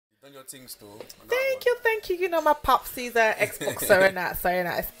on your things too. Thank you. You know my popsies are Xboxer and that, so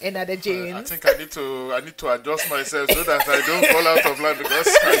in the jeans. I think I need to adjust myself so that I don't fall out of line because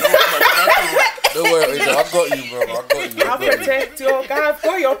I don't worry, I've got you, bro. I've got you. I'll protect your guy. I've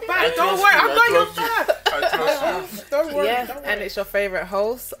got your back. Don't worry, I've got your back. I trust you. Don't worry. Yeah, and it's your favorite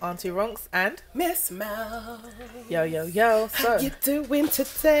host, Auntie Ronks and Miss Mel. Yo. So how you doing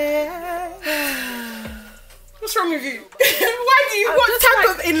today? What's wrong with you? What type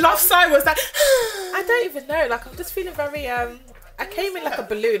of in love sign was that? I don't even know. Like I'm just feeling very. I came in like a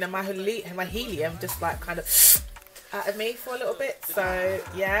balloon, and my helium just like kind of out of me for a little bit. So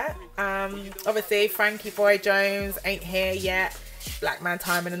yeah. Obviously Franky Boy Jones ain't here yet. Black man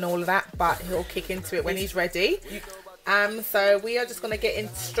timing and all of that, but he'll kick into it when he's ready. So we are just gonna get in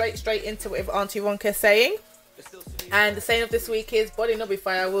straight into it with Auntie Ronka saying. And the saying of this week is body not be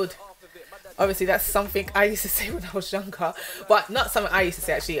firewood. Obviously that's something I used to say when I was younger, but not something I used to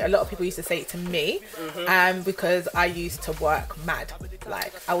say actually. A lot of people used to say it to me, because I used to work mad.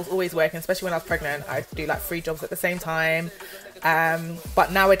 Like I was always working, especially when I was pregnant. I'd do like 3 jobs at the same time.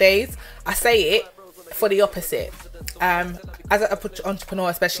 But nowadays I say it for the opposite. As an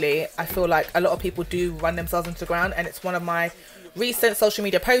entrepreneur especially, I feel like a lot of people do run themselves into the ground, and it's one of my recent social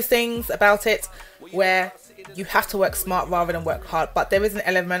media postings about it, where you have to work smart rather than work hard. But there is an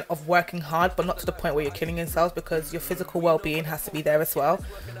element of working hard, but not to the point where you're killing yourselves, because your physical well-being has to be there as well.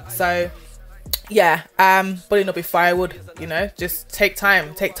 So yeah, body not be firewood, you know, just take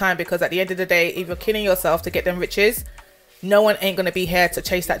time, because at the end of the day, if you're killing yourself to get them riches, no one ain't gonna be here to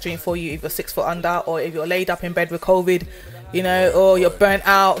chase that dream for you if you're 6 foot under, or if you're laid up in bed with COVID, you know, or you're burnt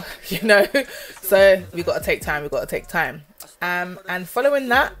out, you know. So we got to take time. And following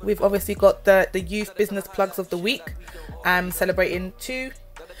that, we've obviously got the youth business plugs of the week, celebrating 2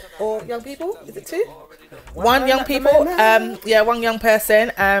 or young people. Is it 2? One young people. One young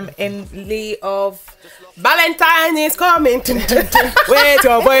person. In lieu of Valentine is coming. Where's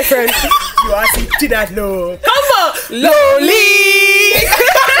your boyfriend? You are sitting at low. Come on, lonely.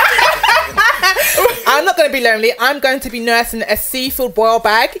 I'm not going to be lonely. I'm going to be nursing a seafood boil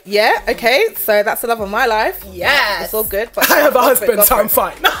bag. Yeah, okay. So that's the love of my life. Yes. It's all good. But I have a husband, so I'm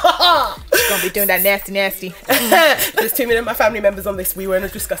fine. She's going to be doing that nasty. There's too many of my family members on this. We were going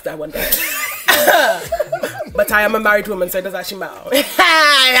to discuss that one day. But I am a married woman, so it doesn't actually matter.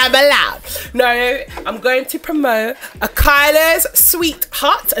 I am allowed. No, I'm going to promote a Kyla's Sweet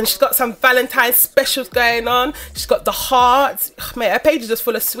Heart, and she's got some Valentine's specials going on. She's got the hearts. Mate, her page is just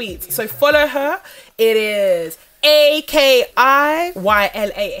full of sweets. So follow her. It is AKIYLAH.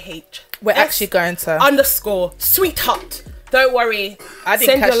 We're actually going to _ Sweetheart. Don't worry. I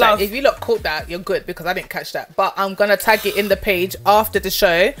didn't catch that. If you lot caught that, you're good, because I didn't catch that. But I'm going to tag it in the page after the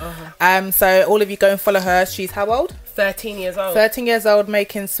show. So all of you go and follow her. She's how old? 13 years old. 13 years old,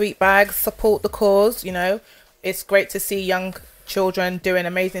 making sweet bags. Support the cause, you know. It's great to see young children doing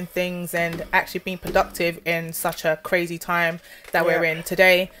amazing things and actually being productive in such a crazy time that we're in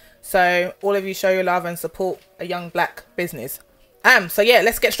today. So all of you show your love and support a young black business. So yeah,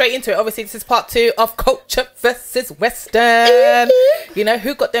 let's get straight into it. Obviously, this is part 2 of Culture versus Western. You know,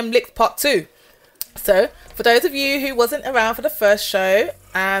 who got them licks part 2. So for those of you who wasn't around for the first show,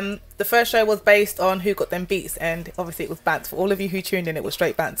 the first show was based on who got them beats, and obviously it was bands. For all of you who tuned in, it was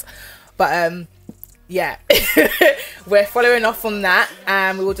straight bands. But yeah, we're following off from that,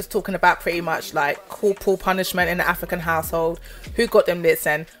 and we were just talking about pretty much like corporal punishment in the African household, who got them licks,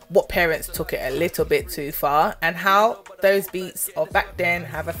 and what parents took it a little bit too far, and how those beats of back then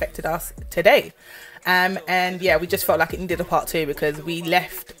have affected us today. And yeah, we just felt like it needed a part 2, because we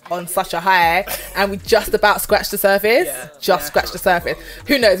left on such a high and we just about scratched the surface. Scratched the surface.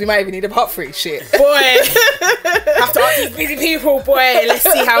 Who knows, we might even need a part 3. Shit, boy. Have to ask these busy people, boy. Let's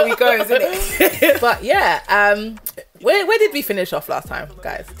see how we go, isn't it? But yeah, where did we finish off last time,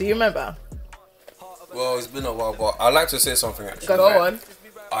 guys? Do you remember? Well, it's been a while, but I'd like to say something actually. Go on.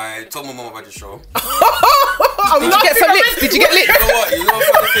 I told my mum about the show. Did you get some licks? Did you get licks? You know what?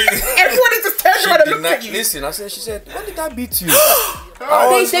 Funny thing is, everybody just turned around and looked at you. Listen, she said, when did I beat you? They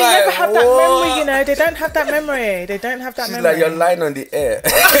never have that memory, you know. They don't have that memory. She's like, you're lying on the air.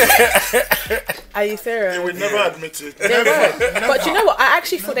 Are you serious? They would never admit it. But you know what? I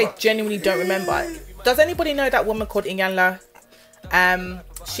actually thought they genuinely don't remember. Does anybody know that woman called Iyanla?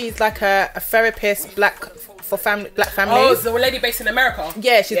 She's like a therapist, black families. Oh, the lady based in America.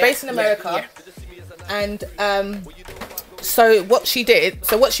 Yeah, she's based in America. And so what she did,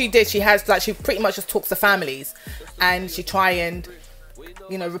 she has like, she pretty much just talks to families, and she try and,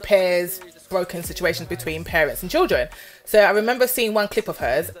 you know, repairs broken situations between parents and children. So I remember seeing one clip of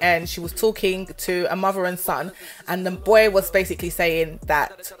hers, and she was talking to a mother and son, and the boy was basically saying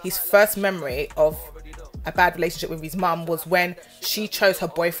that his first memory of a bad relationship with his mum was when she chose her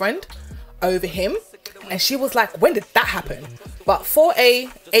boyfriend over him. And she was like, when did that happen? But for a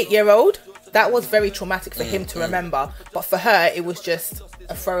 8-year-old, that was very traumatic for him to remember. But for her, it was just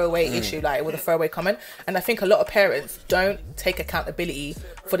a throwaway issue, like it was a throwaway comment. And I think a lot of parents don't take accountability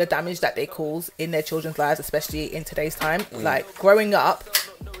for the damage that they cause in their children's lives, especially in today's time. Like growing up,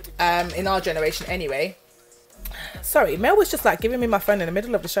 in our generation anyway. Sorry, Mel was just like giving me my phone in the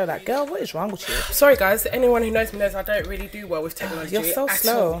middle of the show, like, girl, what is wrong with you? Sorry guys, anyone who knows me knows I don't really do well with technology. You're so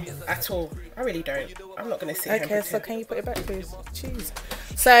slow. At all. I really don't. I'm not going to sit here. Okay, so can you put it back, please? Jeez.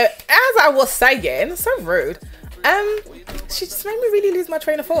 So, as I was saying, so rude, she just made me really lose my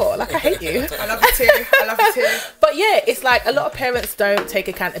train of thought. Like, I hate you. I love you too. I love you too. But yeah, it's like a lot of parents don't take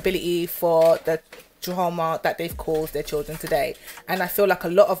accountability for the trauma that they've caused their children today, and I feel like a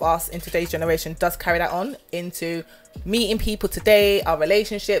lot of us in today's generation does carry that on into meeting people today, our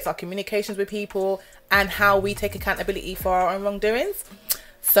relationships, our communications with people, and how we take accountability for our own wrongdoings.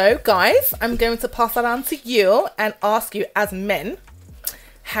 So guys, I'm going to pass that on to you and ask you, as men,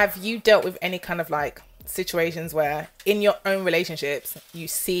 have you dealt with any kind of like situations where in your own relationships you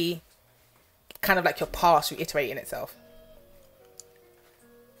see kind of like your past reiterating itself?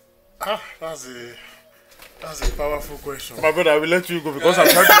 That's a powerful question. My brother, I will let you go because I'm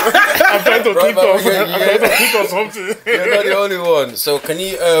trying to think of something. You're not the only one. So can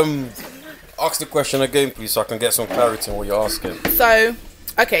you ask the question again, please, so I can get some clarity on what you're asking? So,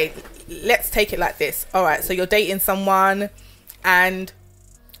 okay, let's take it like this. All right, so you're dating someone, and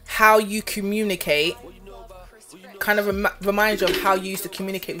how you communicate kind of reminds you of how you used to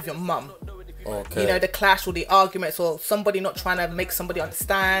communicate with your mum. Okay. You know, the clash or the arguments, or somebody not trying to make somebody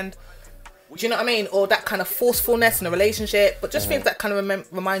understand. Do you know what I mean? Or that kind of forcefulness in a relationship, but just things that kind of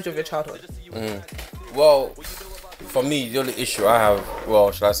remind you of your childhood. Well, for me, the only issue I have,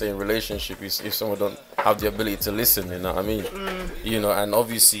 well, should I say in relationship, is if someone don't have the ability to listen, you know what I mean? You know, and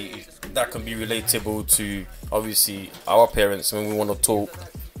obviously that can be relatable to, obviously, our parents. When we want to talk,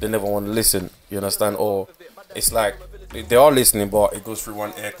 they never want to listen, you understand? Or it's like, they are listening, but it goes through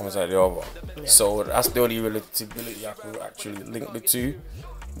one ear, comes out the other. Yeah. So that's the only relatability I could actually link the two.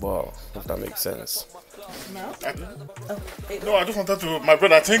 Well, if that makes sense. No, I just wanted to, my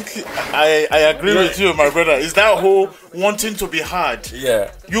brother, I think I agree with you, my brother. Is that whole wanting to be hard? Yeah.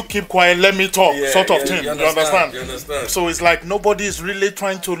 You keep quiet, let me talk, sort of thing. You understand? You understand? So it's like nobody is really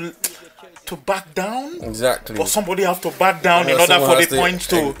trying to back down. Exactly. But somebody have to back down in order for the point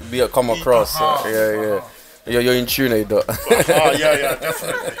to come across. Yeah. You're in tune, ADot. Yeah,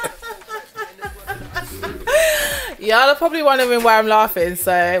 definitely. Y'all are probably wondering why I'm laughing.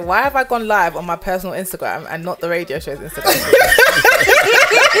 So why have I gone live on my personal Instagram and not the radio show's Instagram?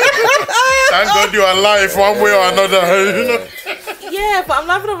 Thank God you are live one way or another. Yeah, but I'm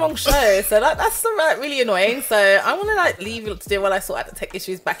live on the wrong show, so that's like really annoying. So I want to like leave it to do while I sort out the tech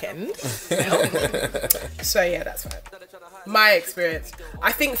issues back end. So yeah, that's fine. My experience,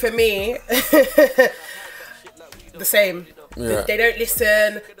 I think for me, the same. Yeah. They don't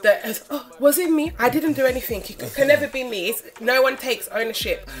listen. Was it me? I didn't do anything. It can never be me. No one takes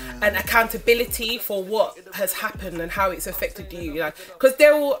ownership and accountability for what has happened and how it's affected you. Like, because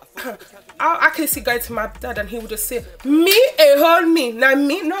they will. I can see go to my dad and he would just say, "Me, hold me, now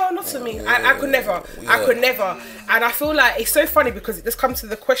me, no, not to me." I could never. Yeah. I could never. And I feel like it's so funny because it just comes to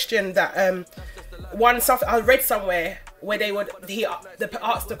the question that something I read somewhere where he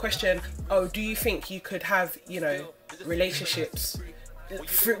asked the question, "Oh, do you think you could have, relationships,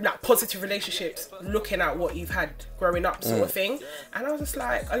 like positive relationships, looking at what you've had growing up, sort of thing?" And I was just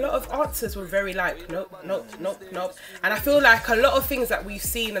like, a lot of answers were very like, nope. And I feel like a lot of things that we've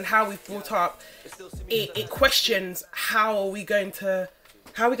seen and how we've brought up, it questions how are we going to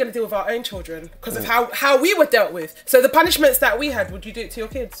deal with our own children because of how we were dealt with. So the punishments that we had, would you do it to your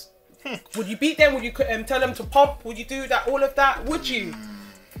kids? Would you beat them? Would you tell them to pump? Would you do that? All of that? Would you?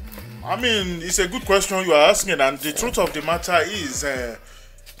 I mean, it's a good question you are asking, and the truth of the matter is,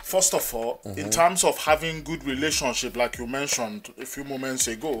 first of all, in terms of having good relationship, like you mentioned a few moments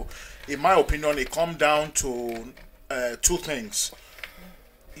ago, in my opinion, it comes down to two things.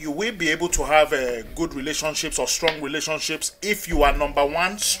 You will be able to have good relationships or strong relationships if you are, number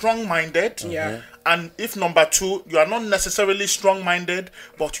one, strong-minded. Yeah. And if, number two, you are not necessarily strong-minded,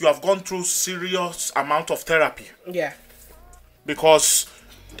 but you have gone through serious amount of therapy. Yeah. Because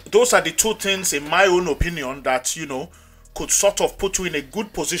those are the two things, in my own opinion, that, could sort of put you in a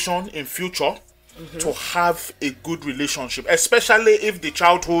good position in future to have a good relationship, especially if the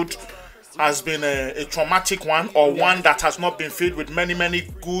childhood has been a traumatic one, or one that has not been filled with many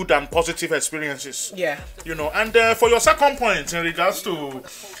good and positive experiences. Yeah. You know, and for your second point in regards to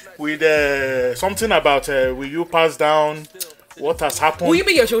with something about will you pass down what has happened? Will you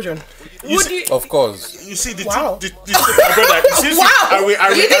be your children? Of course. You see, Wow. my brother, Wow.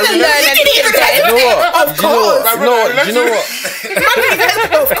 You didn't learn anything then. You know what? Of course. Do you know what?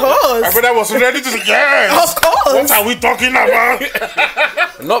 Of course. My brother was ready to say, yes. Of course. What are we talking about?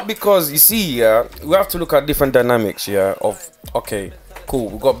 Not because, you see, yeah, we have to look at different dynamics, yeah, of, okay, cool,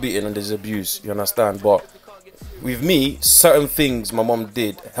 we got beaten and there's abuse, you understand, but with me, certain things my mom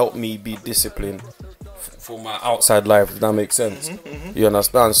did help me be disciplined for my outside life, if that makes sense. You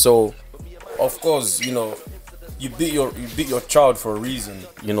understand? So, of course, you know, you beat your child for a reason.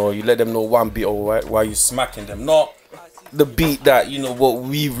 You know, you let them know one beat or why you smacking them, not the beat that, you know, what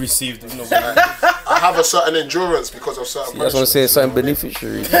we've received. You know, I have a certain endurance because of certain. that's what I'm saying. Certain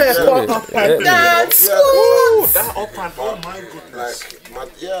beneficiaries. Dance. That up and oh my goodness.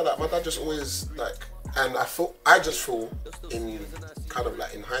 Like my dad just always like, and I just feel in kind of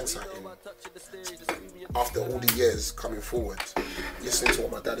like in hindsight, after all the years coming forward, listening to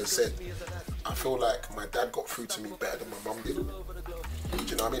what my dad has said, I feel like my dad got through to me better than my mum did. Do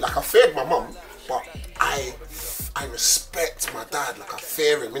you know what I mean? Like, I feared my mum, but I respect my dad. Like, I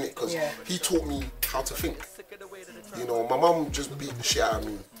fear him, innit? Because he taught me how to think. You know, my mum just beat the shit out of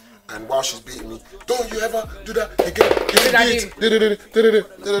me. And while she's beating me, don't you ever do that again.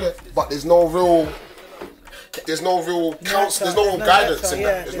 But there's no real counsel, there's no real guidance in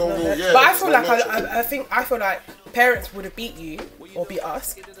that. There's no real, But I feel like I feel like parents would have beat you or beat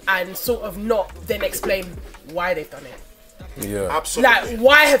us and sort of not then explain why they've done it. Yeah. Absolutely. Like,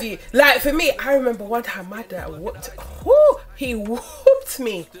 why have you? Like, for me, I remember one time my dad he whooped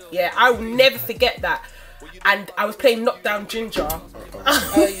me. Yeah, I will never forget that. And I was playing Knockdown Ginger.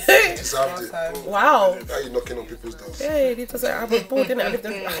 deserved it. Wow. Now you're knocking on people's doors. Yeah, he does it. I was bored, didn't I? I lived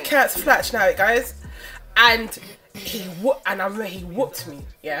in Cat's Flatch now, guys. And I remember he whooped me.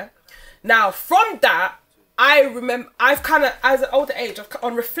 Yeah. Now from that, I remember I've kind of, as an older age,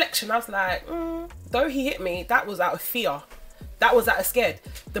 on reflection, I was like, though he hit me, that was out of fear. That was out of scared.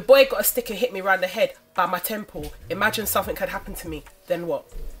 The boy got a stick and hit me around the head by my temple. Imagine something had happened to me. Then what?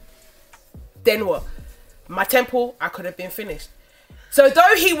 Then what? My temple, I could have been finished. So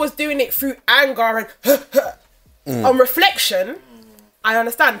though he was doing it through anger and on reflection, I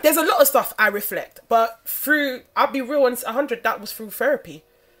understand. There's a lot of stuff I reflect, but through, I'll be real, and 100, that was through therapy.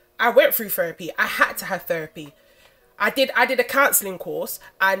 I went through therapy. I had to have therapy. I did a counselling course,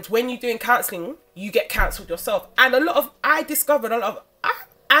 and when you're doing counselling, you get counselled yourself. And I discovered a lot of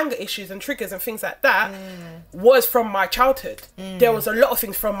anger issues and triggers and things like that was from my childhood. There was a lot of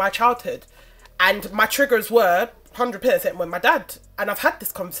things from my childhood. And my triggers were 100% with my dad. And I've had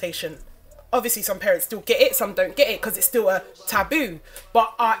this conversation. Obviously, some parents still get it, some don't get it because it's still a taboo.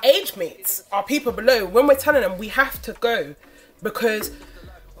 But our age mates, our people below, when we're telling them we have to go, because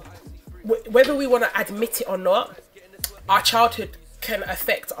whether we want to admit it or not, our childhood can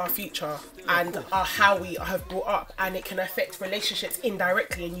affect our future and how we have brought up, and it can affect relationships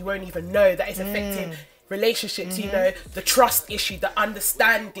indirectly, and you won't even know that it's affecting relationships. You know, the trust issue, the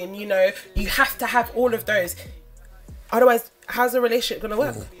understanding, you know, you have to have all of those, otherwise how's the relationship gonna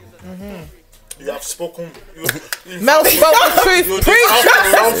work? You have spoken. Mel spoke the truth.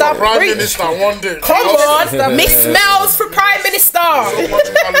 Prime Minister one day. Come on, Miss Mel's for Prime Minister. So much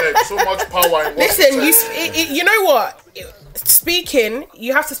knowledge, so much power. In what Listen, you you know what? Speaking,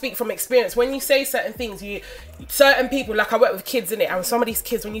 you have to speak from experience. When you say certain things, certain people, like I work with kids in it, and some of these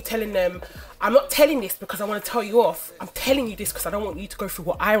kids, when you're telling them, I'm not telling this because I want to tell you off. I'm telling you this because I don't want you to go through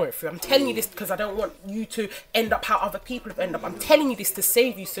what I went through. I'm telling you this because I don't want you to end up how other people have ended up. I'm telling you this to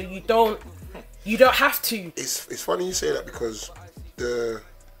save you, so you don't have to. It's funny you say that, because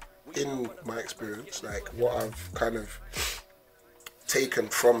in my experience, like what I've kind of taken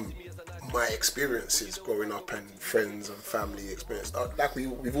from my experiences growing up and friends and family experience, like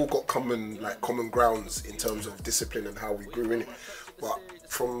we've all got common grounds in terms of discipline and how we grew in it. But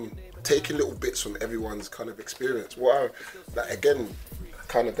from taking little bits from everyone's kind of experience, what again,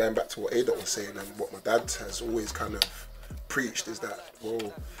 kind of going back to what ADot was saying and what my dad has always kind of preached, is that,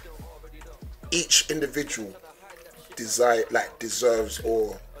 well, each individual deserves,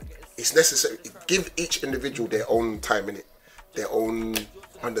 or it's necessary, give each individual their own time in it, their own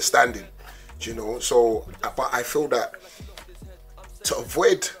understanding, you know. So, but I feel that to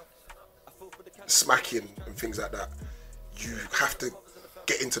avoid smacking and things like that, you have to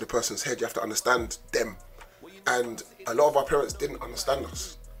get into the person's head. You have to understand them, and a lot of our parents didn't understand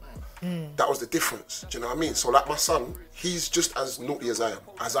us. That was the difference. Do you know what I mean? So, like my son, he's just as naughty as I am,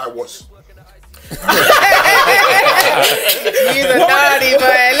 as I was. He's a naughty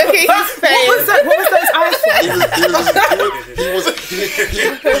boy. Look at his face. What was those eyes for?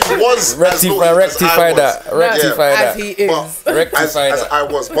 He was Rectify that. Rectify As that. he is. Rectify as that. I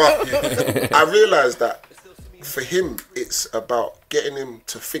was, but I realised that for him, it's about getting him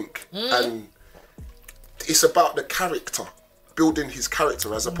to think, and it's about the character, building his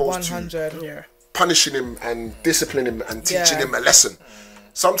character as opposed to 100. punishing him and disciplining him and teaching Yeah. him a lesson.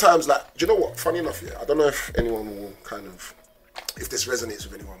 Sometimes, like, do you know what? Funny enough, I don't know if anyone will if this resonates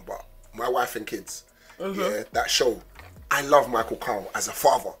with anyone, but My Wife and Kids, that show, I love Michael Kyle as a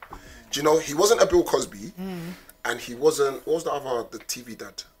father. Do you know, he wasn't a Bill Cosby, and he wasn't, what was the TV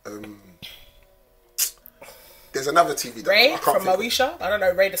dad? There's another TV dad. Ray I can't from think of- Moesha. I don't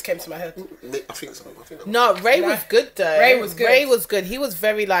know. Ray just came to my head. I think so. No, Ray was good though. Ray was good. Ray was good. He was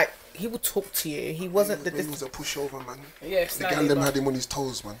very like, he would talk to you. He wasn't He was a pushover, man. Yeah, The gal them had him on his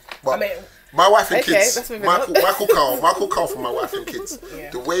toes, man. But I mean, My Wife and Okay, Kids, let's move it Michael Kyle from My Wife and Kids. Yeah.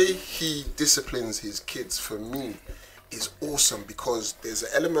 The way he disciplines his kids, for me, is awesome because there's an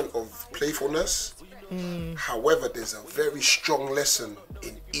element of playfulness. However, there's a very strong lesson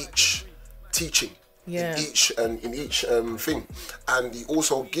in each teaching, Yeah. in each thing, and he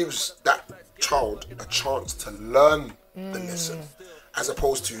also gives that child a chance to learn the lesson, as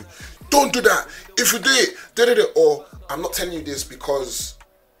opposed to, don't do that. If you do it, or I'm not telling you this because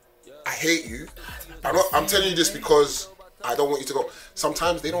I hate you. I'm telling you this because I don't want you to go.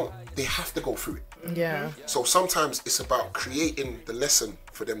 Sometimes they have to go through it. Yeah. So sometimes it's about creating the lesson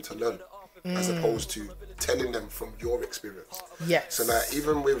for them to learn, as opposed to telling them from your experience. Yes. So like,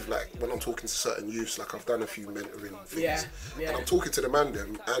 even with like, when I'm talking to certain youths, like I've done a few mentoring things, and I'm talking to the man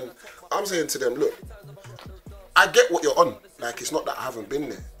them, and I'm saying to them, look, I get what you're on. Like, it's not that I haven't been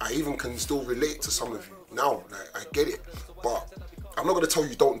there. I even can still relate to some of you now. Like, I get it, but I'm not gonna tell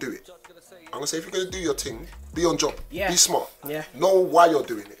you don't do it. I'm gonna say, if you're gonna do your thing, be on job, be smart, know why you're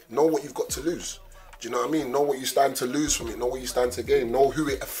doing it, know what you've got to lose. Do you know what I mean? Know what you stand to lose from it, know what you stand to gain, know who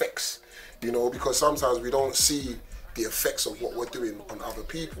it affects. You know, because sometimes we don't see the effects of what we're doing on other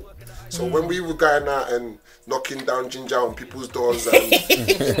people. So when we were going out and knocking down ginger on people's doors and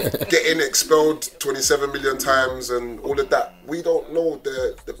getting expelled 27 million times and all of that, we don't know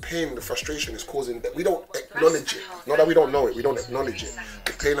the pain, the frustration it's causing. That we don't acknowledge it. Not that we don't know it, we don't acknowledge it.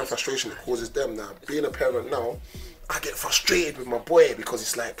 The pain and frustration it causes them. Now, being a parent now, I get frustrated with my boy because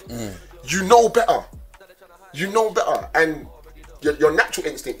it's like, you know better. You know better. And your natural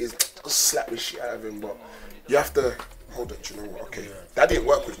instinct is slap the shit out of him, but you have to hold on. Do you know what? Okay, that didn't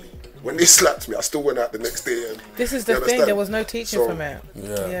work with me. When they slapped me, I still went out the next day. And This is the thing. There was no teaching from it.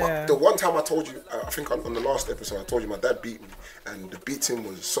 But the one time I told you, I think on the last episode, I told you my dad beat me, and the beating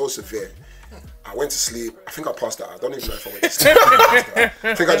was so severe. I went to sleep. I think I passed out. I don't even know if I went to sleep.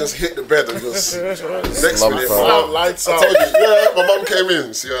 I think I just hit the bed and just next minute, my mom, lights I out. told you, my mom came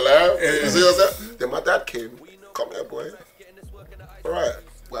in. See her laugh. See what I'm saying? Then my dad came. Come here, boy. All right.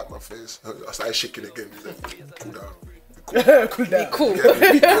 Wipe my face. I started shaking again. He said, cool down. Cool down. Cool.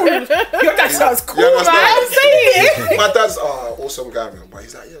 Yeah, be cool. Your dad sounds cool, You understand? man. I'm saying. My dad's awesome guy, man. But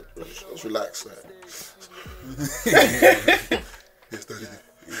he's like, yeah, just relax. Like. Yes, daddy.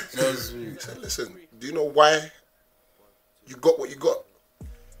 He said, listen, do you know why you got what you got?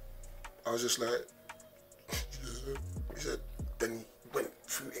 I was just like, he said, then he went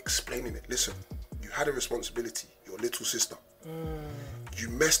through explaining it. Listen, you had a responsibility, your little sister. You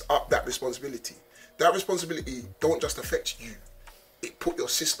messed up that responsibility. That responsibility don't just affect you. It put your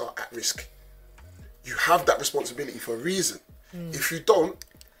sister at risk. You have that responsibility for a reason. If you don't,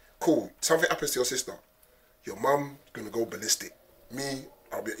 cool, something happens to your sister. Your mum gonna go ballistic. Me,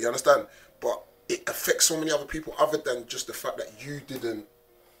 you understand? But it affects so many other people other than just the fact that you didn't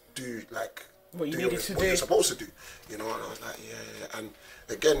do like What you do needed to what do. you're supposed to do. You know, and I was like, yeah. And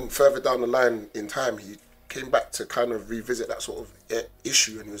again, further down the line in time, he came back to kind of revisit that sort of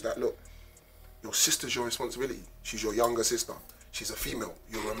issue, and he was like, look, your sister's your responsibility. She's your younger sister. She's a female.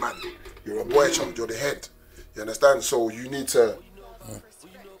 You're a man. You're a boy child. You're the head. You understand? So you need to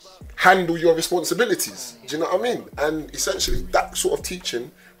handle your responsibilities. Do you know what I mean? And essentially, that sort of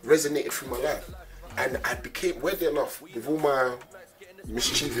teaching resonated through my life. And I became, weirdly enough, with all my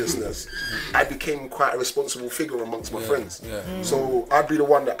mischievousness, I became quite a responsible figure amongst my friends. So I'd be the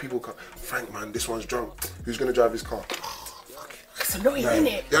one that people go, Frank, man, this one's drunk. Who's going to drive his car? It's annoying, isn't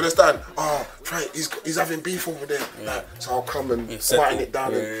it? You understand? Oh, Frank, he's having beef over there. Like, so I'll come and quieten it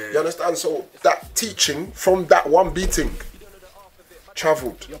down. And, you understand? So that teaching from that one beating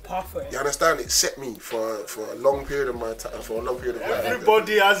travelled. Your pathway. You understand? It set me for a long period of my time. For a long period of my life.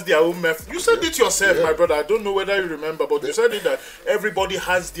 Everybody has their own method. You said it yourself, my brother. I don't know whether you remember, but you said it that everybody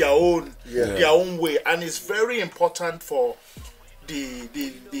has their own way, and it's very important for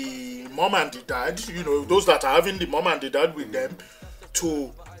the mom and the dad. You know, those that are having the mom and the dad with them,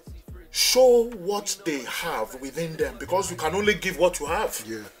 to show what they have within them, because you can only give what you have.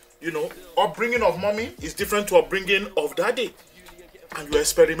 Yeah. You know, upbringing of mommy is different to upbringing of daddy, and you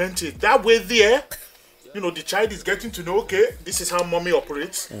experiment it that way. There, you know, the child is getting to know, okay, this is how mommy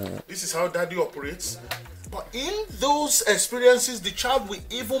operates, this is how daddy operates. But in those experiences, the child will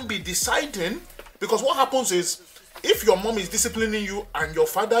even be deciding, because what happens is, if your mom is disciplining you and your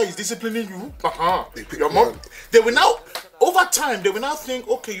father is disciplining you, your mom, they will now, over time, they will now think,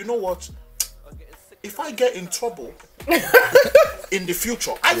 okay, you know what? If I get in trouble in the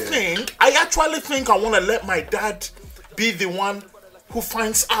future, I actually think I want to let my dad be the one who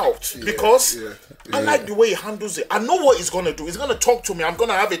finds out, because I like the way he handles it. I know what he's going to do. He's going to talk to me. I'm going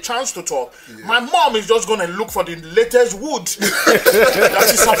to have a chance to talk. My mom is just going to look for the latest wood that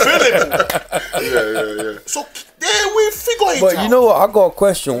is available. So they will figure it out. But you know what? I got a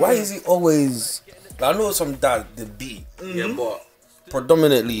question. Why is it always... I know some dad, the beat, but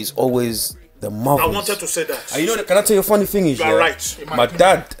predominantly it's always the mother. I wanted to say that. And you know, can I tell you a funny thing is, You are right. my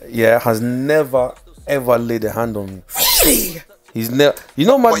dad, has never ever laid a hand on me. He's never. You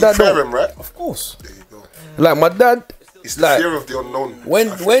know, my dad. You fear him, right? Of course. There you go. Like my dad. It's the like, fear of the unknown.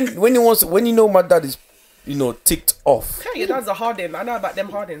 When he wants, when you know my dad is, ticked off. Hey, your dad's a harden. I know about them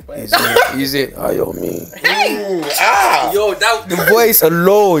hardens, but He's it. Ayomi. hey, Yo, that the voice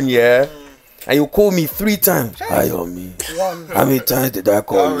alone, and you call me 3 times. Ayomi. How many times did I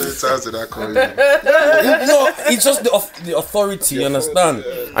call you? How many times did I call you? No, it's just the authority. You understand?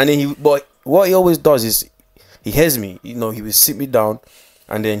 And then but what he always does is, he hears me. You know, he will sit me down,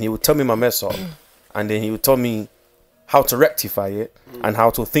 and then he will tell me my mess up, and then he will tell me how to rectify it and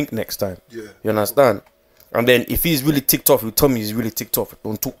how to think next time. Yeah. You understand? And then if he's really ticked off, he'll tell me he's really ticked off.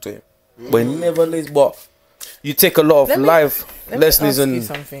 Don't talk to him. But he never lays. But you take a lot of life lessons let me and ask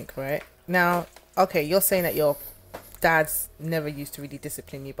you something, right? Now, okay, you're saying that your dads never used to really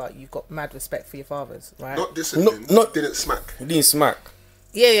discipline you, but you've got mad respect for your fathers, right? Not discipline. Didn't smack. he didn't smack.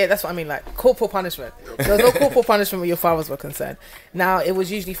 Yeah, that's what I mean, like corporal punishment. There was no corporal punishment when your fathers were concerned. Now, it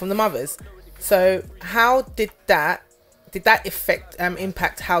was usually from the mothers. So how did that affect,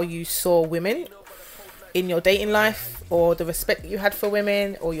 impact how you saw women in your dating life, or the respect that you had for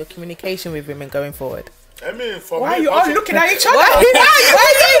women, or your communication with women going forward? I mean, for why me, are you all looking at each other? Why are you looking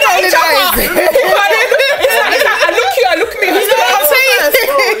at each other? I look at me. Who's what I'm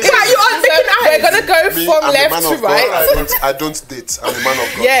saying? Why are you all looking at? We're gonna go from I'm left a man to of God. right. I don't date. I'm a man of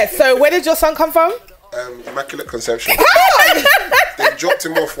God. Yeah. So where did your son come from? Immaculate Conception. They dropped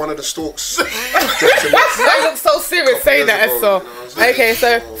him off one of the stalks. Dropped him off. I look so serious saying that. years So ago, you know what I'm saying? okay.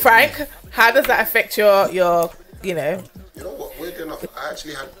 So Frank, how does that affect your You know what? Weirdly enough, I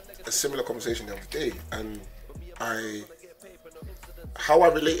actually had a similar conversation the other day, and how I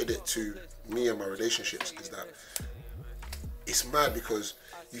related it to me and my relationships is that it's mad, because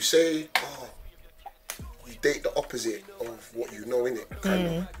you say, oh, you date the opposite of what you know, innit? Kind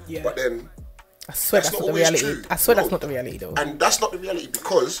of. Yeah. But then I swear that's not the always reality. true. I swear No. that's not the reality though. And that's not the reality,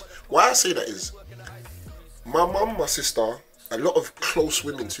 because why I say that is, my mum, my sister, a lot of close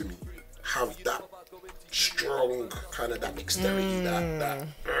women to me have that strong kind of that dexterity, that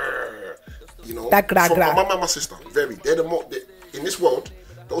That gra from gra. my mum and my sister, they're the more in this world.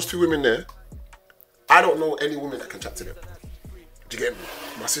 Those 2 women there, I don't know any woman that can chat to them. Do you get me?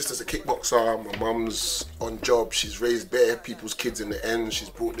 My sister's a kickboxer. My mum's on job. She's raised bare people's kids in the end. She's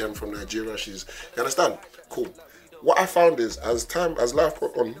brought them from Nigeria. You understand? Cool. What I found is, as life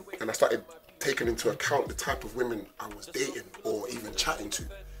went on, and I started taking into account the type of women I was dating or even chatting to,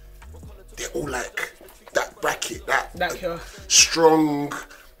 they're all like that bracket, that strong,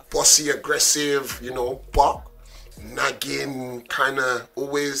 bossy, aggressive, but nagging, kind of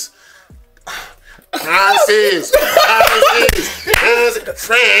always. Francis,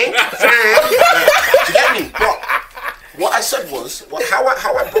 Frank. Do you get me? But what I said was, how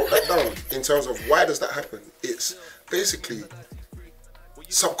I broke that down in terms of why does that happen? It's basically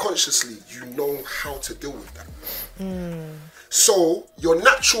subconsciously you know how to deal with that. So your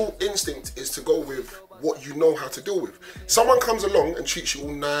natural instinct is to go with what you know how to deal with. Someone comes along and treats you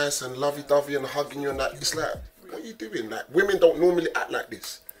all nice and lovey-dovey and hugging you and that. It's like, what are you doing? Like, women don't normally act like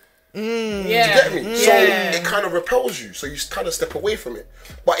this. Yeah. Do you get me? So it kind of repels you, so you kind of step away from it.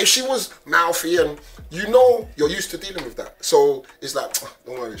 But if she was mouthy and you're used to dealing with that, so it's like, oh,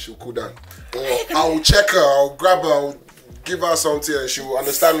 don't worry, she'll cool down. Or I'll check her, I'll grab her, I'll give her something and she will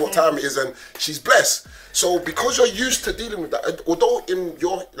understand what time it is and she's blessed. So because you're used to dealing with that, although in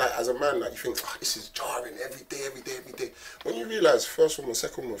your, like as a man, like you think, oh, this is jarring every day. When you realise first woman,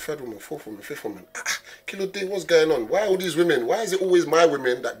 second woman, third woman, fourth woman, fifth woman, kilo day, what's going on? Why all these women? Why is it always my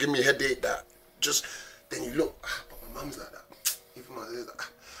women that give me a headache? That just then you look, but my mum's like that, even my like that.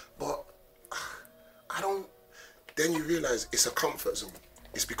 But I don't. Then you realise it's a comfort zone.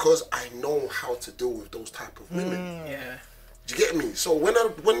 It's because I know how to deal with those type of women. Yeah. Do you get me? So when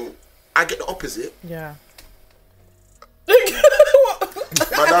I get the opposite, Yeah.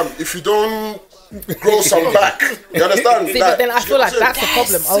 madam, if you don't grow some back, you understand? See, but then I feel like that's the That's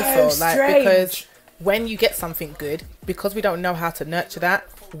problem so also, like strange. because when you get something good, because we don't know how to nurture that,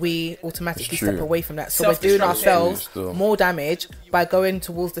 we automatically step away from that. So we're doing ourselves more damage by going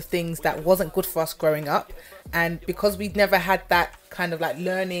towards the things that wasn't good for us growing up, and because we never had that kind of like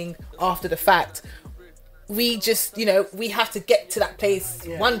learning after the fact, we just, you know, we have to get to that place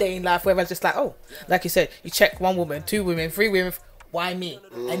one day in life where we're just like, oh, like you said, you check 1 woman, 2 women, 3 women, why me?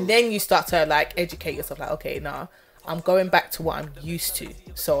 And then you start to like educate yourself, like, okay, nah, I'm going back to what I'm used to,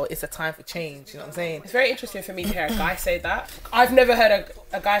 so it's a time for change. You know what I'm saying? It's very interesting for me to hear a guy say that. I've never heard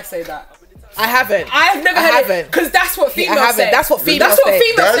a guy say that. I've never heard it, because that's what females I haven't. say. That's what females That's what say.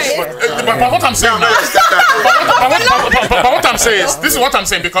 females say. But what I'm saying now, but what I'm saying is, this is what I'm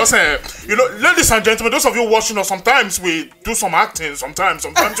saying, because you know, ladies and gentlemen, those of you watching us, sometimes we do some acting, sometimes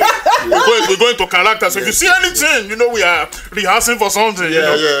we go into character. So if you see anything, you know, we are rehearsing for something. You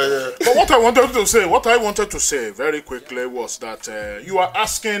know? Yeah. But what I wanted to say very quickly was that you are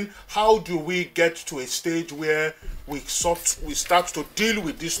asking, how do we get to a stage where we start to deal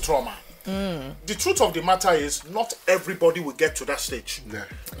with this trauma? The truth of the matter is, not everybody will get to that stage. Yeah.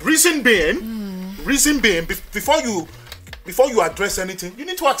 Reason being, before you address anything, you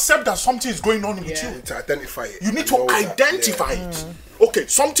need to accept that something is going on with you. You need to identify it. You need to identify it. Okay,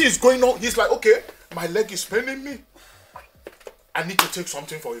 something is going on. He's like, okay, my leg is paining me. I need to take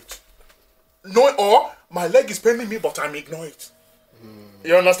something for it. No, or my leg is paining me, but I'm ignoring it.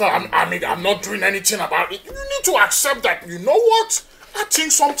 You understand? I'm not doing anything about it. You need to accept that. You know what? I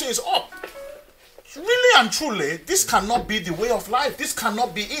think something is up. Really and truly, this cannot be the way of life. This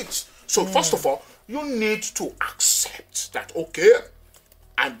cannot be it. So first of all, you need to accept that, okay,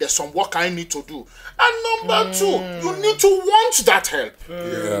 and there's some work I need to do. And number 2, you need to want that help.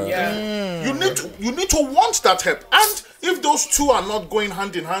 You need to want that help. And if those two are not going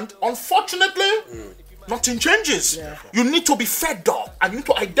hand in hand, unfortunately, nothing changes. You need to be fed up and you need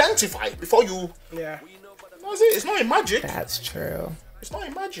to identify before you. It's not a magic. That's true. It's not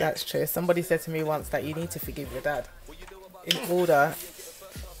a magic. That's true. Somebody said to me once that you need to forgive your dad in order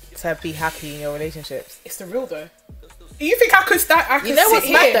to be happy in your relationships. It's the real though. You think I could start? You know what's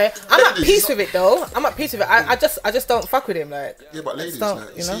mad though? I'm at peace with it though. I just don't fuck with him, like. Yeah, but ladies, don't,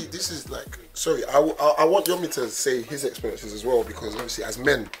 like, you know? see, this is like, sorry, I want Yomi to say his experiences as well, because obviously as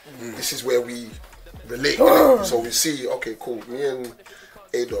men, this is where we relate. So we see, okay, cool, me and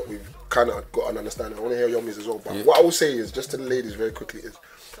ADot, we've kind of got an understanding. I want to hear Yomi's as well, but what I will say is, just to the ladies very quickly, is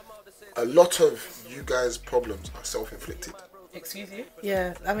a lot of you guys' problems are self-inflicted. Excuse you?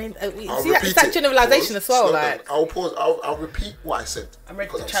 Yeah, I mean, I'll see, repeat it's that it. generalization as well, No, like. I'll pause. I'll repeat what I said. I'm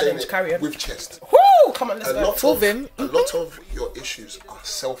ready because to saying challenge. it Carry on. with chest. Woo! Come on, let's A go. lot of your issues are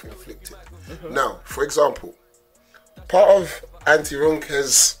self-inflicted. Now, for example, part of Auntie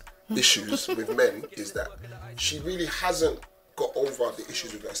Ronke's issues with men is that she really hasn't got over the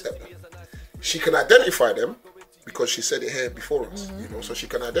issues with her stepdad. She can identify them because she said it here before us, you know, so she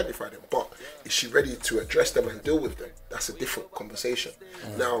can identify them. But is she ready to address them and deal with them? That's a different conversation.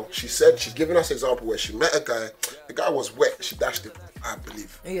 Now, she said, she's given us an example where she met a guy, the guy was wet, she dashed him, I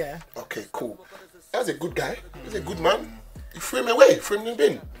believe. Yeah. Okay, cool. That's a good guy. He's a good man. You threw him away, threw him in the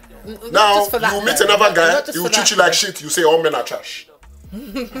bin. Now, just for that, you meet though. another guy, Not just he will for treat that, you like though. shit, you say all men are trash.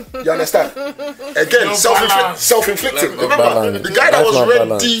 You understand? Again, self-inflicted. Remember, balance. the guy that That's was not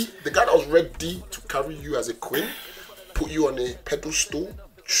ready, to carry you as a queen, put you on a pedestal,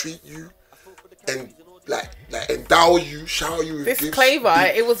 treat you, and like endow you, shower you with This gifts.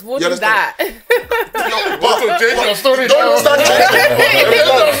 Claver, it was more You than that. No, but Change your story don't understand. It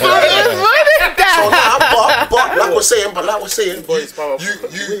was more than that. But like we're saying, Voice powerful.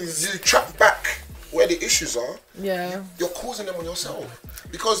 you track back where the issues are. Yeah. You're causing them on yourself.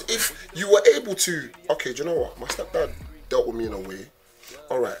 Because if you were able to, okay, do you know what? My stepdad dealt with me in a way.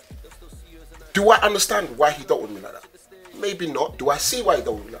 All right. Do I understand why he dealt with me like that? Maybe not. Do I see why he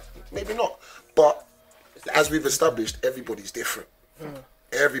dealt with me like that? Maybe not. But as we've established, everybody's different.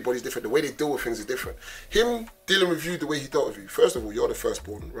 Everybody's different. The way they deal with things is different. Him dealing with you the way he dealt with you. First of all, you're the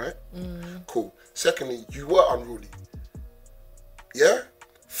firstborn, right? Cool. Secondly, you were unruly. Yeah.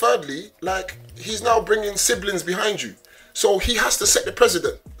 Thirdly, like, he's now bringing siblings behind you. So he has to set the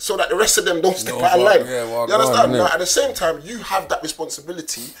precedent so that the rest of them don't step out of line. Yeah, well, you understand? on, Now, at the same time, you have that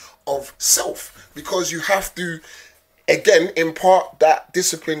responsibility of self, because you have to, again, impart that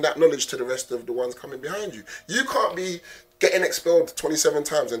discipline, that knowledge to the rest of the ones coming behind you. You can't be getting expelled 27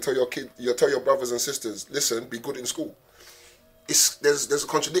 times and tell your brothers and sisters, listen, be good in school. There's a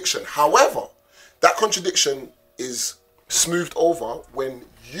contradiction. However, that contradiction is smoothed over when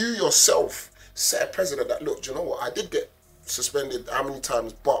you yourself set a precedent that, look, do you know what, I did get suspended how many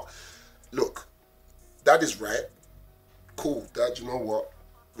times, but look, that is right. Cool, Dad, you know what,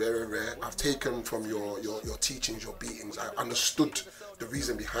 very rare. I've taken from your teachings, your beatings. I understood the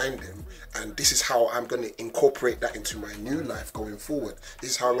reason behind them, and this is how I'm going to incorporate that into my new life going forward.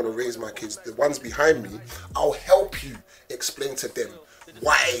 This is how I'm going to raise my kids. The ones behind me, I'll help you explain to them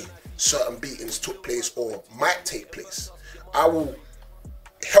why certain beatings took place or might take place. I will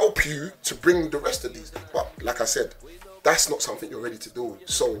help you to bring the rest of these. But like I said, that's not something you're ready to do.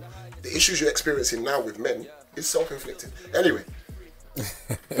 So the issues you're experiencing now with men is self-inflicted. Anyway,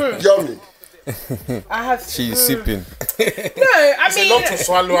 Yummy. I have. She's sipping. No, I mean, a lot to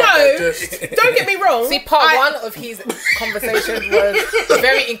swallow. no. Don't get me wrong. See, part one of his conversation was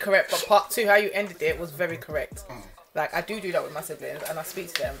very incorrect, but part two, how you ended it, was very correct. Like, I do that with my siblings, and I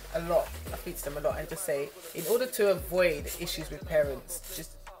speak to them a lot. And just say, in order to avoid issues with parents,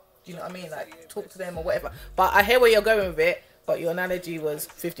 just, you know what I mean? Like, talk to them or whatever. But I hear where you're going with it, but your analogy was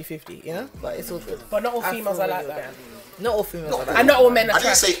 50-50, you know? But it's all good. But not all females are like that. Not all females are like that. And not all men are I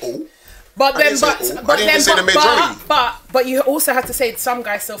didn't trash. say all. But then, but but you have to say some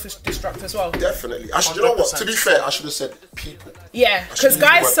guys self-destruct as well. Definitely. You know what? To be fair, I should have said people. Yeah, because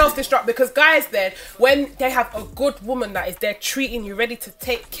guys self-destruct. Because guys, then when they have a good woman that is there treating you, ready to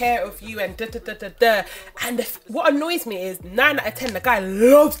take care of you, and and what annoys me is 9 out of 10 the guy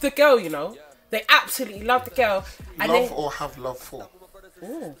loves the girl. You know, they absolutely love the girl. And Love or have love for.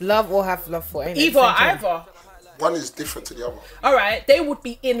 Love or have love for. Either. One is different to the other. All right, they would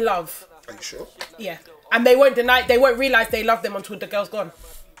be in love. Are you sure? Yeah, and they won't realise they love them until the girl's gone.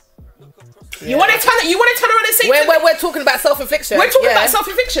 Yeah. You want to turn around and say we're talking about self-infliction. We're talking about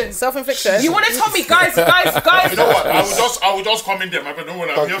self-infliction. Self-infliction. You want to tell me, guys? You know what? I will just come in there, man. But don't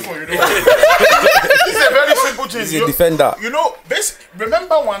worry, I'm here for you. It's a very simple thing. He's a defender. You know,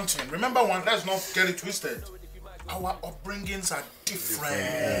 remember one thing. Let's not get it twisted. Our upbringings are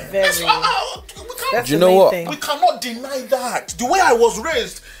different. Do you know what? We cannot deny that. The way I was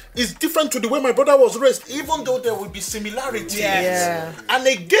raised is different to the way my brother was raised, even though there will be similarities. Yeah. And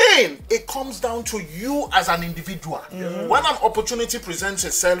again, it comes down to you as an individual. When an opportunity presents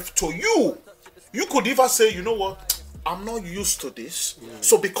itself to you, you could either say, you know what, I'm not used to this,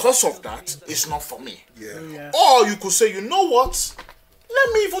 so because of that, it's not for me. Yeah. Or you could say, you know what,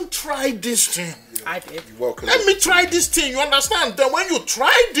 let me even try this thing. I did. You're welcome. Let me try this thing, you understand? Then when you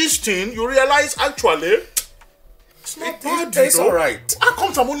try this thing, you realize actually, it's not bad, It's alright. How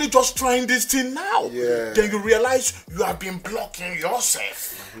come I'm only just trying this thing now? Yeah. Then you realize you have been blocking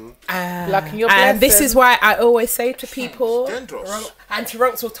yourself. Blocking your And this blessing. is why I always say to people, Dangerous. Auntie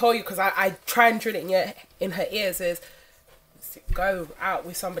Runks will tell you, because I try and drill it in her ears, is go out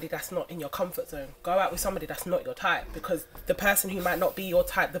with somebody that's not in your comfort zone. Go out with somebody that's not your type, because the person who might not be your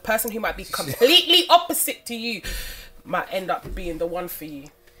type, the person who might be completely opposite to you, might end up being the one for you.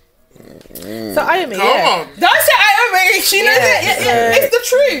 So Ayomi, Come on. Don't say Ayomi. She knows it. Yeah. It's the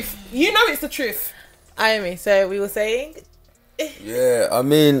truth. You know it's the truth. Ayomi. So we were saying. Yeah, I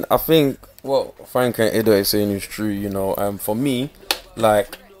mean, I think what Frank and ADot is saying is true, you know. For me,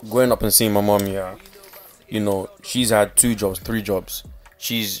 like, growing up and seeing my mom, yeah, you know, she's had 2 jobs, 3 jobs.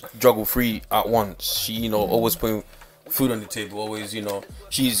 She's juggle 3 at once. She, you know, always putting food on the table, always, you know,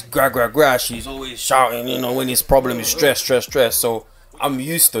 she's gra. She's always shouting, you know, when his problem is stress. So I'm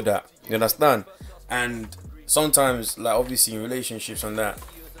used to that, you understand? And sometimes, like, obviously in relationships and that,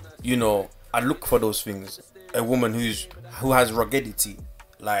 you know, I look for those things. A woman who has ruggedity,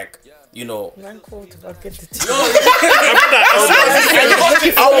 like, you know. Man called ruggedity.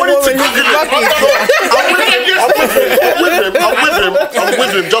 I'm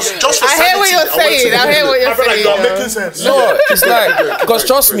with him. Just for I hear what you're saying. I hear what you're saying. You're making sense. No, it's like, because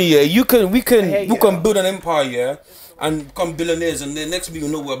trust me, yeah, we can build an empire, yeah, and become billionaires, and then next thing you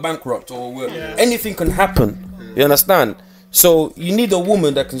know, we're bankrupt, or anything can happen. You understand? So you need a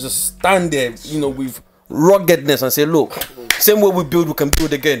woman that can just stand there, you know, with ruggedness and say, look, same way we build, we can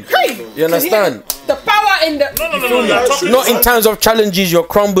build again. You understand? The power in the No. Not in times of challenges, you're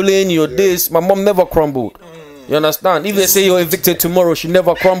crumbling, you're this. My mom never crumbled. You understand? If they say you're evicted tomorrow, she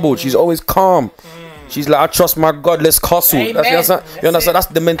never crumbled. She's always calm. She's like, I trust my God, let's hustle. Amen. You understand? That's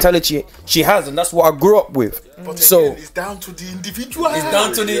the mentality she has, and that's what I grew up with. But So again, it's down to the individual. it's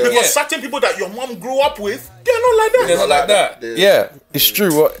down to the Because certain people that your mom grew up with, they're not like that. They're not like that. Yeah, it's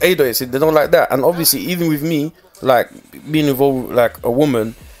true. What ADot said, they don't like that. And obviously, even with me, like being involved, like a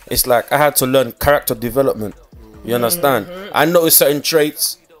woman, it's like I had to learn character development. You understand? I noticed certain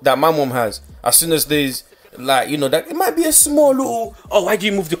traits that my mom has. As soon as there's like, you know, that it might be a small little, oh, why do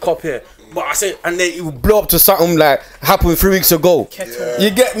you move the cup here? But I say, and then it will blow up to something like happened 3 weeks ago. You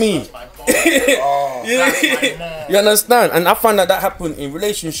get me? You understand? And I find that happened in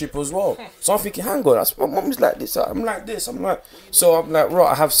relationship as well. So I'm thinking, hang on, my mom's like this, I'm like this, so I'm like,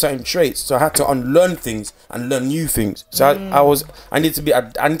 right, I have certain traits. So I had to unlearn things and learn new things. So I need to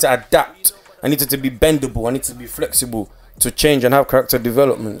adapt. I needed to be bendable. I need to be flexible to change and have character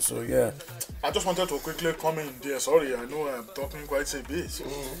development. So yeah. I just wanted to quickly comment there. Sorry, I know I'm talking quite a bit.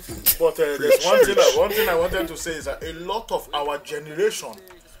 But there's one thing I wanted to say is that a lot of our generation,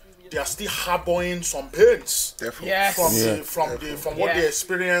 they are still harboring some pains. Definitely. Yes. From what they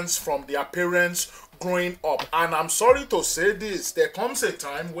experience from their parents growing up. And I'm sorry to say this, there comes a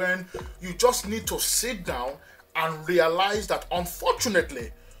time when you just need to sit down and realize that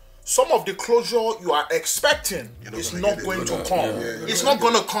unfortunately, some of the closure you are expecting is not going to come. It's not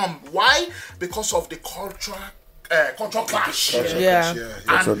going to come. Why? Because of the cultural clash. Yeah.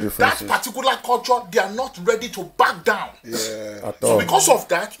 And that particular culture, they are not ready to back down. So because of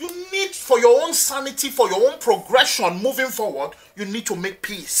that, you need, for your own sanity, for your own progression moving forward, you need to make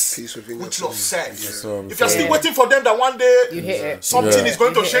peace with yourself. If you're still waiting for them that one day something is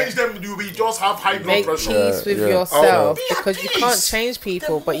going to change them, you will just have high blood pressure. Make peace with yourself, because you can't change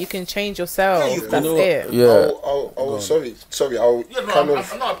people, but you can change yourself. That's it. Yeah. Sorry. I'll kind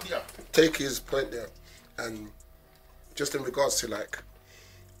of take his point there, and just in regards to like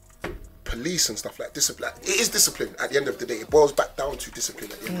police and stuff like discipline, it is discipline at the end of the day. It boils back down to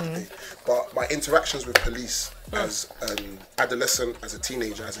discipline at the end of the day. But my interactions with police as an adolescent, as a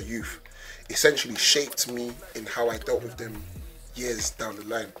teenager, as a youth, essentially shaped me in how I dealt with them years down the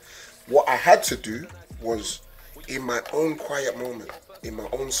line. What I had to do was, in my own quiet moment, in my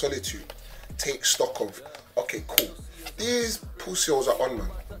own solitude, take stock of, okay, cool, these pussies are on, man,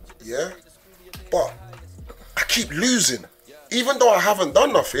 yeah? But I keep losing. Even though I haven't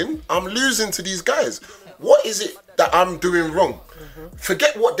done nothing, I'm losing to these guys. What is it that I'm doing wrong?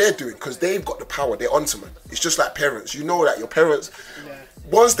 Forget what they're doing, because they've got the power, they're onto me. It's just like parents. You know that your parents,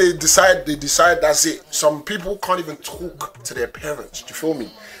 once they decide, that's it. Some people can't even talk to their parents. Do you feel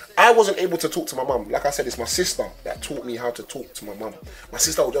me? I wasn't able to talk to my mum. Like I said, it's my sister that taught me how to talk to my mum. My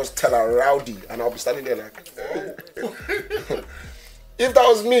sister would just tell her rowdy, and I'll be standing there like, if that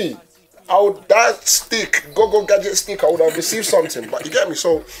was me, that stick, go gadget stick, I would have received something. But you get me?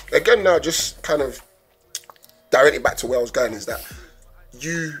 So again, now just kind of direct it back to where I was going, is that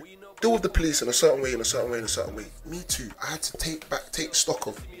you deal with the police in a certain way, Me too. I had to take stock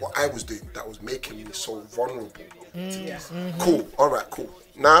of what I was doing that was making me so vulnerable. Cool, alright, cool.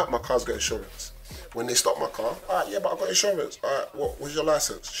 Now my car's got insurance. When they stop my car, alright, yeah, but I got insurance. Alright, what's your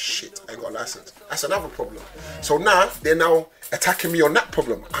license? Shit, I ain't got a license. That's another problem. So now they're now attacking me on that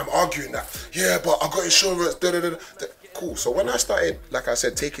problem. I'm arguing that, yeah, but I got insurance. Cool. So when I started, like I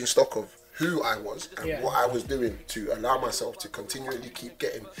said, taking stock of who I was and what I was doing to allow myself to continually keep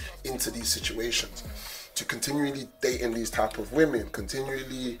getting into these situations, to continually dating these type of women,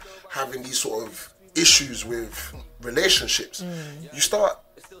 continually having these sort of issues with relationships,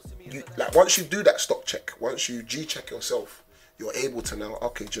 like once you do that stock check, once you G-check yourself, you're able to now,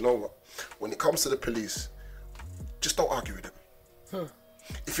 okay, do you know what? When it comes to the police, just don't argue with them.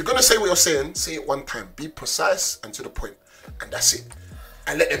 If you're going to say what you're saying, say it one time. Be precise and to the point, and that's it.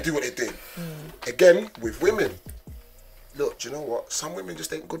 And let them do what they're doing. Again, with women, look, do you know what? Some women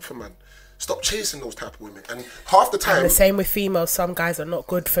just ain't good for man. Stop chasing those type of women. And half the time... And the same with females. Some guys are not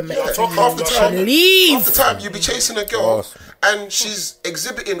good for men. Yeah, half the time you be chasing a girl and she's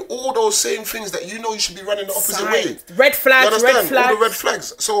exhibiting all those same things that you know you should be running the opposite way. Red flags, you understand? All the red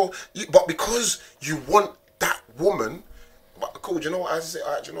flags. So, but because you want that woman... Cool, do you know what? I say,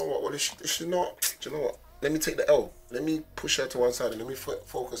 alright, do you know what? Well, she not... Do you know what? Let me take the L. Let me push her to one side and let me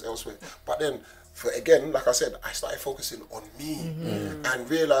focus elsewhere. But then, again, like I said, I started focusing on me and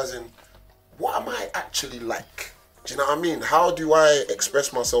realizing, what am I actually like? Do you know what I mean? How do I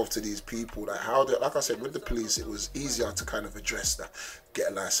express myself to these people? Like I said, with the police, it was easier to kind of address that.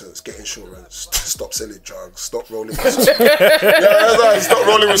 Get a license, get insurance, stop selling drugs, stop rolling with stop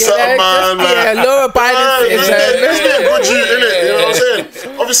rolling with certain man. Law abiding Let's be a good G, innit? You know what I'm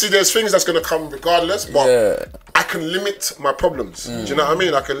saying? Obviously, there's things that's going to come regardless, but I can limit my problems. Do you know what I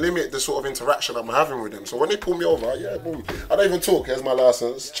mean? I can limit the sort of interaction I'm having with them. So when they pull me over, yeah, boom. I don't even talk. Here's my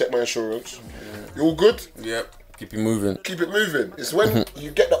license. Check my insurance. You all good? Yep. Keep it moving. Keep it moving. It's when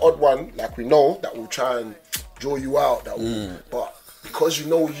you get the odd one, like we know, that will try and draw you out. That will, but because you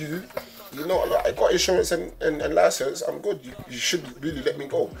know, like, I got insurance and license, I'm good. You should really let me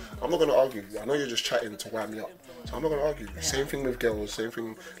go. I'm not going to argue. I know you're just chatting to wind me up. So I'm not going to argue. Yeah. Same thing with girls, same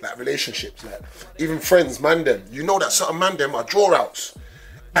thing, like relationships, like even friends, man them. You know that certain man them are draw outs.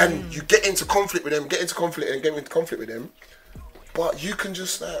 And you get into conflict with them, get into conflict with them. But you can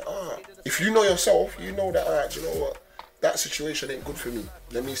just like, if you know yourself, you know that, alright, you know what, that situation ain't good for me.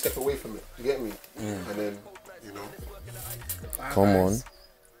 Let me step away from it. You get me? And then, you know. Come on.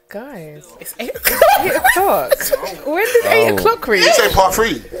 Guys, it's 8 o'clock. When does 8 o'clock reach? You say part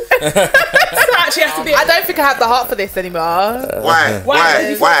 3. So actually has to be. I don't think I have the heart for this anymore. Why? No,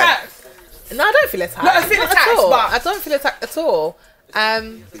 I don't feel attacked. No, I feel Not attacked, at all. but I don't feel attacked at all.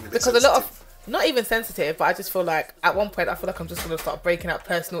 Because a lot of, not even sensitive, but I just feel like at one point I feel like I'm just gonna start breaking out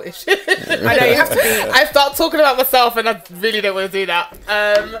personal issues. I know you have to be. I start talking about myself, and I really don't want to do that.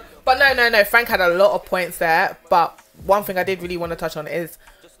 But no. Frank had a lot of points there. But one thing I did really want to touch on is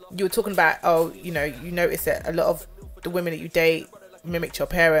you were talking about, you notice that a lot of the women that you date mimicked your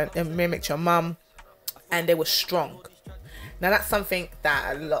parent and mimicked your mum, and they were strong. Now that's something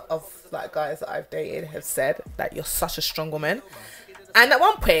that a lot of like guys that I've dated have said, that you're such a strong woman. And at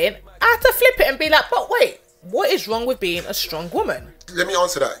one point, I had to flip it and be like, but wait, what is wrong with being a strong woman? Let me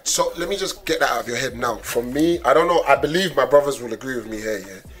answer that. So let me just get that out of your head now. For me, I don't know, I believe my brothers will agree with me here,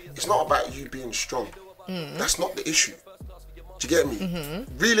 yeah? It's not about you being strong. That's not the issue. Do you get me?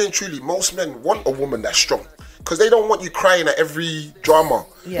 Really and truly, most men want a woman that's strong. Because they don't want you crying at every drama.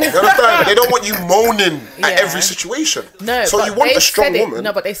 Yeah. You understand? They don't want you moaning at every situation. No, so but you want they a strong said it, woman.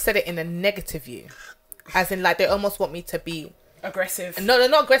 No, but they said it in a negative view. As in, like, they almost want me to be aggressive. No,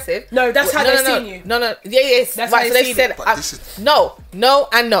 not aggressive. No, that's how they've seen you. No. Yeah, yes. That's right, how so they've they seen said it. But this is... no,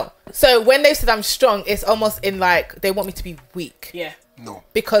 and no. So when they said I'm strong, it's almost in like they want me to be weak. Yeah. No.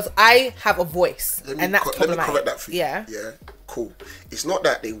 Because I have a voice, and that's let me problematic. correct that for you. Yeah. Yeah. Cool. It's not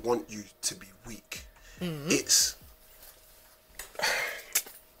that they want you to be weak. It's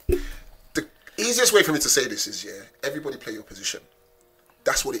the easiest way for me to say this is, everybody play your position.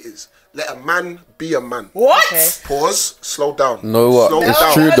 That's what it is. Let a man be a man. What? Okay. Pause. Slow down. No, what? Slow It's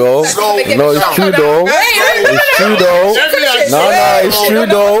down. true though. Slow No, it's down. true though. It's true though. No, it's true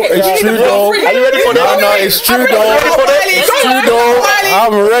though. It's true though. Are you ready for that? No, it's true though. It's true though.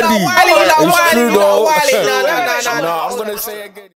 I'm ready. It's true though. No. No, I'm gonna say again.